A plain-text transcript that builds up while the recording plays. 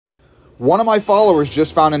One of my followers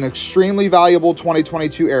just found an extremely valuable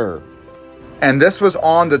 2022 error. And this was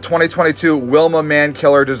on the 2022 Wilma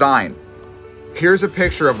Mankiller design. Here's a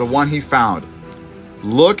picture of the one he found.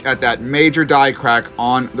 Look at that major die crack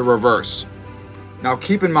on the reverse. Now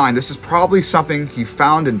keep in mind, this is probably something he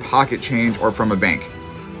found in pocket change or from a bank.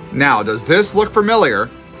 Now, does this look familiar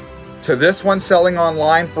to this one selling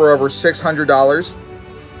online for over $600,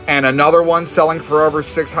 and another one selling for over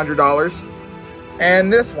 $600,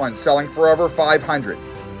 and this one selling for over $500?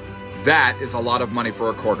 That is a lot of money for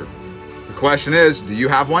a quarter. The question is, do you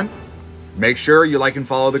have one? Make sure you like and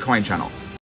follow the Coin Channel.